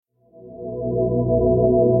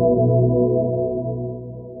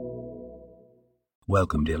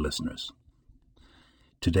Welcome, dear listeners.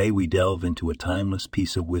 Today we delve into a timeless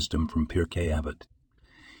piece of wisdom from Pirkei Avot,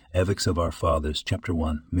 Ethics of Our Fathers, Chapter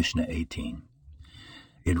 1, Mishnah 18.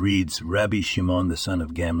 It reads, Rabbi Shimon, the son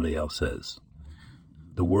of Gamliel, says,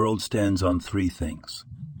 "The world stands on three things,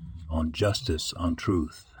 on justice, on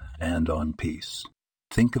truth, and on peace.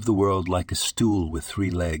 Think of the world like a stool with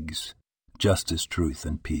three legs, justice, truth,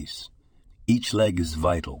 and peace. Each leg is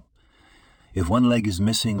vital. If one leg is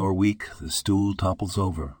missing or weak, the stool topples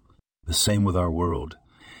over. The same with our world.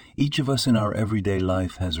 Each of us in our everyday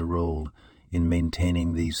life has a role in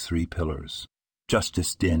maintaining these three pillars.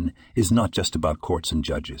 Justice, Din, is not just about courts and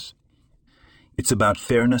judges. It's about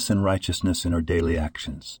fairness and righteousness in our daily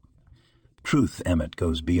actions. Truth, Emet,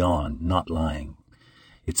 goes beyond not lying.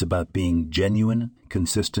 It's about being genuine,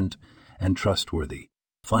 consistent, and trustworthy.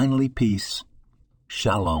 Finally, peace,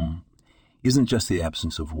 shalom, isn't just the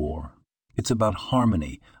absence of war. It's about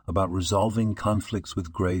harmony, about resolving conflicts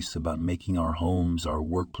with grace, about making our homes, our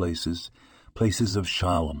workplaces, places of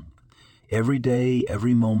shalom. Every day,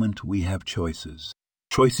 every moment, we have choices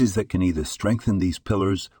that can either strengthen these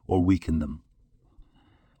pillars or weaken them.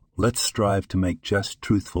 Let's strive to make just,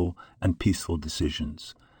 truthful, and peaceful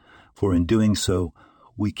decisions, for in doing so,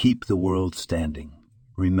 we keep the world standing.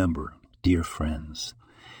 Remember, dear friends,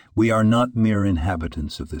 we are not mere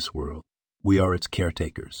inhabitants of this world. We are its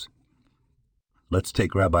caretakers. Let's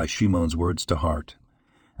take Rabbi Shimon's words to heart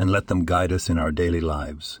and let them guide us in our daily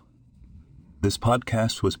lives. This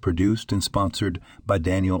podcast was produced and sponsored by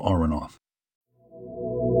Daniel Aronoff.